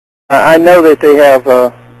I know that they have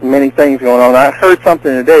many things going on. I heard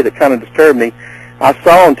something today that kind of disturbed me. I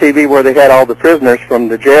saw on TV where they had all the prisoners from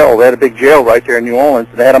the jail. They had a big jail right there in New Orleans.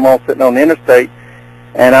 They had them all sitting on the interstate.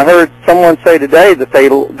 And I heard someone say today that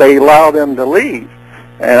they allow them to leave.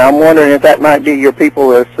 And I'm wondering if that might be your people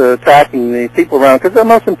that's attacking the people around. Because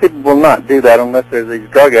most of the people will not do that unless they're these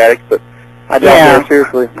drug addicts. But I doubt they're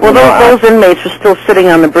seriously. Well, those inmates were still sitting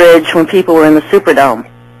on the bridge when people were in the Superdome.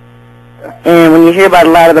 And when you hear about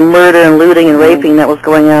a lot of the murder and looting and raping that was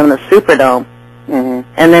going on in the Superdome, and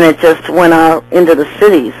then it just went out into the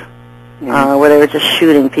cities where they were just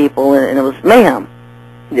shooting people, and it was mayhem.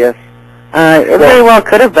 Yes. It very well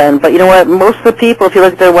could have been, but you know what? Most of the people, if you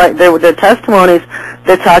look at their testimonies,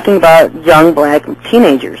 they're talking about young black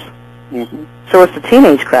teenagers. So it's the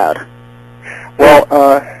teenage crowd. Well,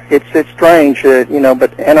 it's strange,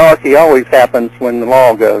 but anarchy always happens when the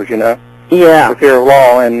law goes, Yeah. The fear of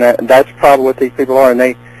law, and that's probably what these people are. And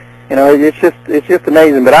they, it's just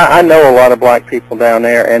amazing. But I know a lot of black people down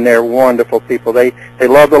there, and they're wonderful people. They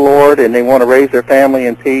love the Lord, and they want to raise their family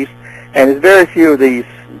in peace. And there's very few of these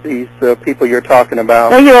people you're talking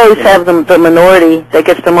about. Well, you always have the minority that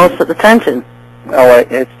gets the most of the attention. Oh,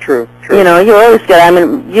 it's true. You always get. I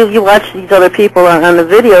mean, you watch these other people on the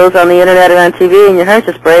videos on the internet or on TV, and your heart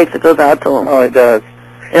just breaks. It goes out to them. Oh, it does.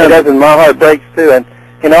 It does, and my heart breaks too.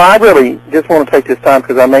 And I really just want to take this time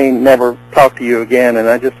because I may never talk to you again, and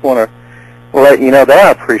I just want to let you know that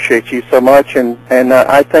I appreciate you so much, and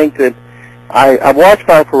I think that I've watched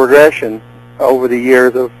my progression over the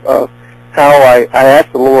years of how I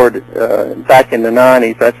asked the Lord back in the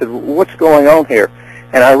 90s. I said, what's going on here?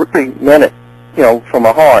 And I really meant it, from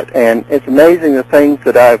my heart. And it's amazing the things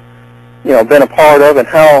that I've, been a part of, and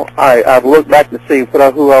how I've looked back to see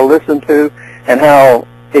who I listened to, and how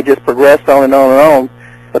it just progressed on and on and on.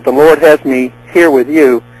 But the Lord has me here with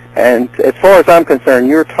you, and as far as I'm concerned,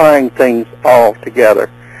 you're tying things all together.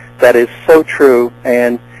 That is so true,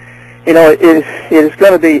 and it is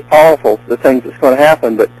going to be awful, the things that's going to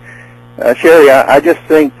happen, but Sherry, I just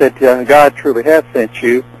think that God truly has sent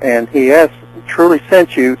you, and He has truly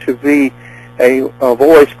sent you to be a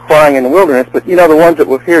voice crying in the wilderness. But the ones that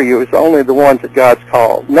will hear you is only the ones that God's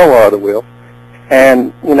called. No other will.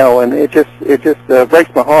 And and it just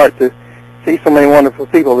breaks my heart to see so many wonderful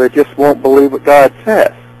people that just won't believe what God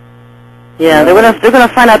says. Yeah, they're gonna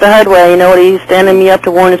find out the hard way. He's standing me up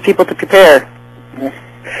to warn His people to prepare.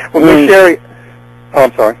 Well, Miss Sherry,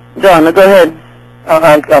 I'm sorry. John, go ahead.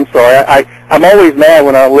 I'm sorry. I'm always mad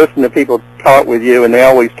when I listen to people talk with you, and they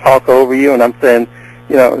always talk over you, and I'm saying,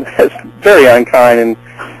 that's very unkind,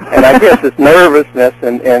 and I guess it's nervousness,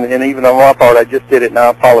 and even on my part, I just did it, and I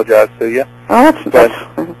apologize to you. Oh, but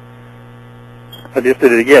I just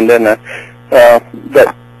did it again, didn't I?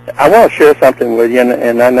 But I want to share something with you,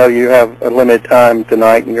 and I know you have a limited time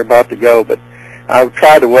tonight, and you're about to go, but I've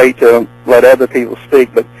tried to wait to let other people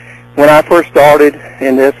speak, but when I first started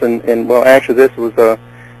in this, and well, actually this was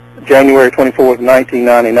January 24th,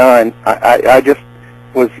 1999, I just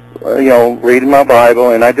was, reading my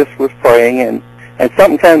Bible, and I just was praying, and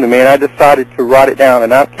something came to me, and I decided to write it down,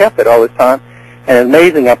 and I've kept it all this time. And it's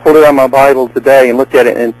amazing, I pulled it out of my Bible today and looked at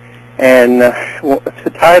it, and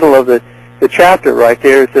the title of the chapter right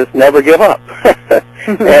there says, Never Give Up.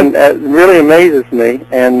 And it really amazes me.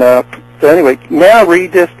 And so anyway, may I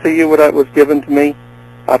read this to you, what was given to me?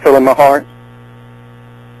 I feel in my heart.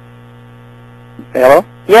 Hello?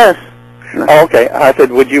 Yes. Oh, okay. I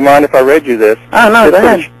said, would you mind if I read you this? Oh, no, go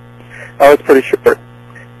ahead. It's pretty short.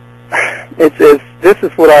 This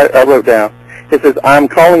is what I wrote down. It says, I'm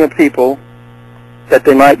calling a people that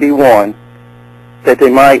they might be one, that they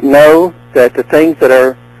might know that the things that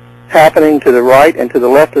are happening to the right and to the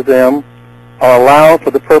left of them are allowed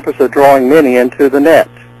for the purpose of drawing many into the net.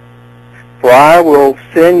 For I will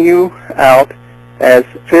send you out as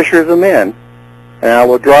fishers of men, and I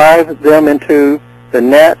will drive them into the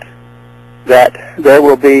net, that there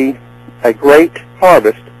will be a great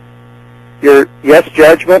harvest. Yes,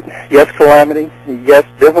 judgment, yes, calamity, yes,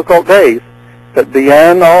 difficult days, but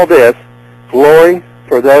beyond all this, glory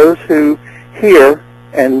for those who hear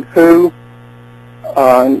and who,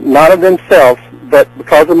 not of themselves, but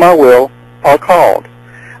because of my will, are called.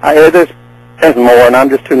 There's more, and I'm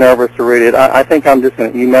just too nervous to read it. I think I'm just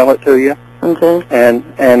going to email it to you. Okay.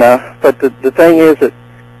 But the thing is that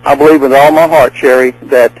I believe with all my heart, Sherry,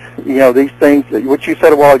 that these things, what you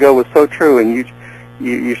said a while ago was so true, and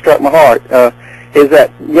you struck my heart. Is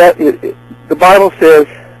that the Bible says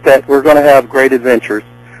that we're going to have great adventures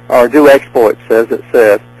or do exploits, as it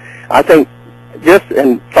says. I think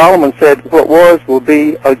and Solomon said, what was will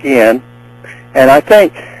be again. And I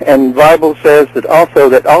think, and the Bible says that also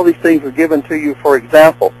that all these things were given to you for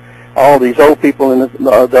example. all these old people in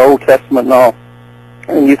the Old Testament and all.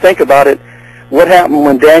 And you think about it, what happened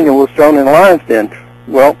when Daniel was thrown in the lion's den?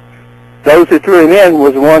 Well, those who threw him in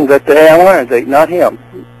was the ones that the lions ate, not him.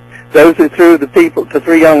 Those who threw the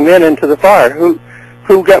 3 young men into the fire, who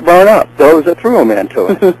got burned up? Those that threw them into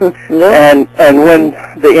it. Yeah. And when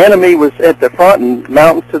the enemy was at the front and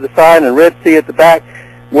mountains to the side and Red Sea at the back,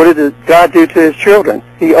 what did God do to his children?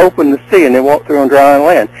 He opened the sea and they walked through on dry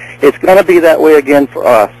land. It's going to be that way again for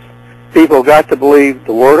us. People have got to believe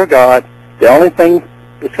the Word of God. The only thing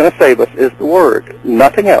that's going to save us is the Word,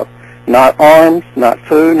 nothing else. Not arms, not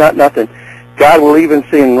food, not nothing. God will even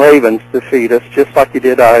send ravens to feed us, just like He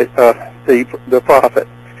did the prophet.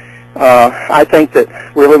 I think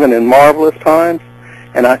that we're living in marvelous times,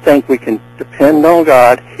 and I think we can depend on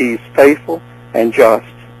God. He's faithful and just.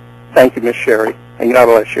 Thank you, Miss Sherry, and God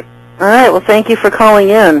bless you. All right. Well, thank you for calling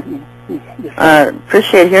in.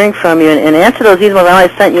 Appreciate hearing from you. And answer those emails. I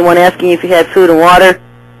sent you one asking you if you had food and water.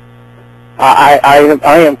 I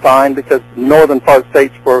am fine because the northern part of the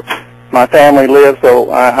state's where my family lives,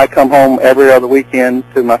 so I come home every other weekend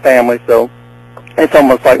to my family. So it's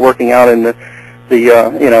almost like working out in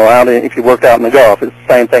if you worked out in the Gulf. It's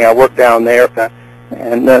the same thing. I work down there.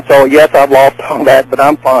 And so, yes, I've lost all that, but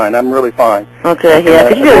I'm fine. I'm really fine. Okay, yeah,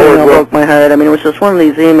 because your email broke my heart. I mean, it was just one of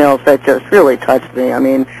these emails that just really touched me. I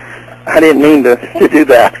mean, I didn't mean to do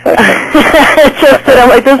that. It's just that I'm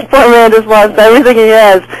like, this poor man just lost everything he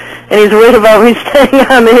has, and he's worried about me staying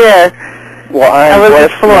on the air. Well, I am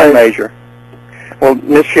blessed beyond measure. Well,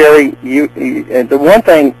 Miss Sherry, you the one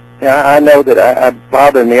thing I know that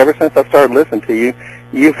bothered me ever since I started listening to you,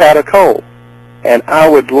 you've had a cold, and I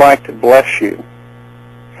would like to bless you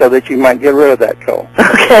so that you might get rid of that cold.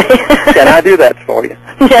 Okay. Can I do that for you?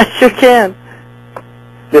 Yes, you can.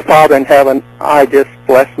 Dear Father in heaven, I just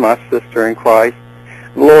bless my sister in Christ.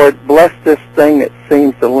 Lord, bless this thing that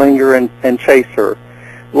seems to linger and chase her.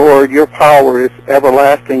 Lord, your power is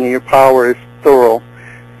everlasting and your power is thorough.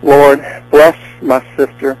 Lord, bless my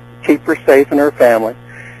sister. Keep her safe and her family.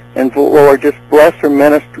 And Lord, just bless her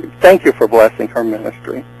ministry. Thank you for blessing her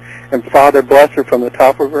ministry. And Father, bless her from the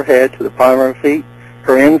top of her head to the bottom of her feet,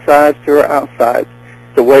 her insides to her outsides,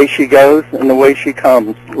 the way she goes and the way she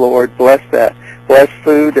comes. Lord, bless that. Bless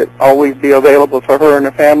food that always be available for her and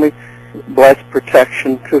her family. Bless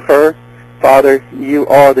protection to her. Father, you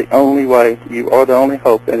are the only way. You are the only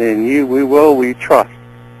hope. And in you we trust.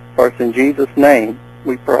 First, in Jesus' name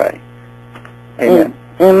we pray. Amen.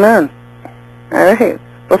 Amen. All right.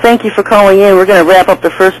 Well, thank you for calling in. We're going to wrap up the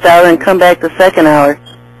first hour and come back the second hour.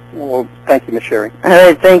 Well, thank you, Miss Sherry. All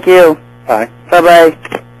right. Thank you. Bye.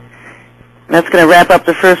 Bye-bye. That's going to wrap up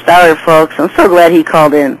the first hour, folks. I'm so glad he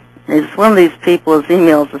called in. He's one of these people, his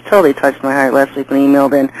emails has totally touched my heart last week when he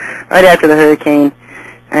emailed in right after the hurricane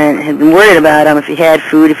and had been worried about him if he had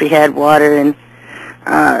food, if he had water, and,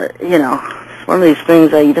 it's one of these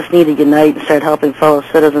things that you just need to unite and start helping fellow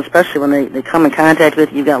citizens, especially when they come in contact with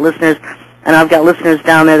you. You've got listeners, and I've got listeners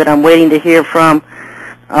down there that I'm waiting to hear from.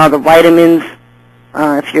 The vitamins,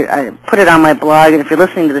 I put it on my blog, and if you're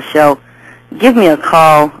listening to the show, give me a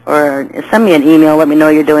call or send me an email. Let me know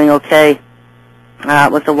you're doing okay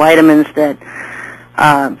with the vitamins that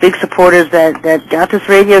big supporters that got this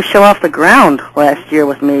radio show off the ground last year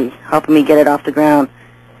with me, helping me get it off the ground.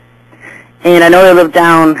 And I know they live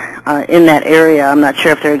down in that area. I'm not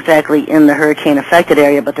sure if they're exactly in the hurricane-affected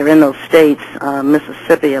area, but they're in those states,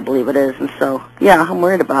 Mississippi, I believe it is. And so, yeah, I'm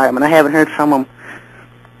worried about them, and I haven't heard from them.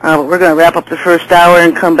 But we're going to wrap up the first hour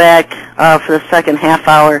and come back for the second half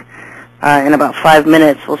hour in about 5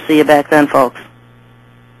 minutes. We'll see you back then, folks.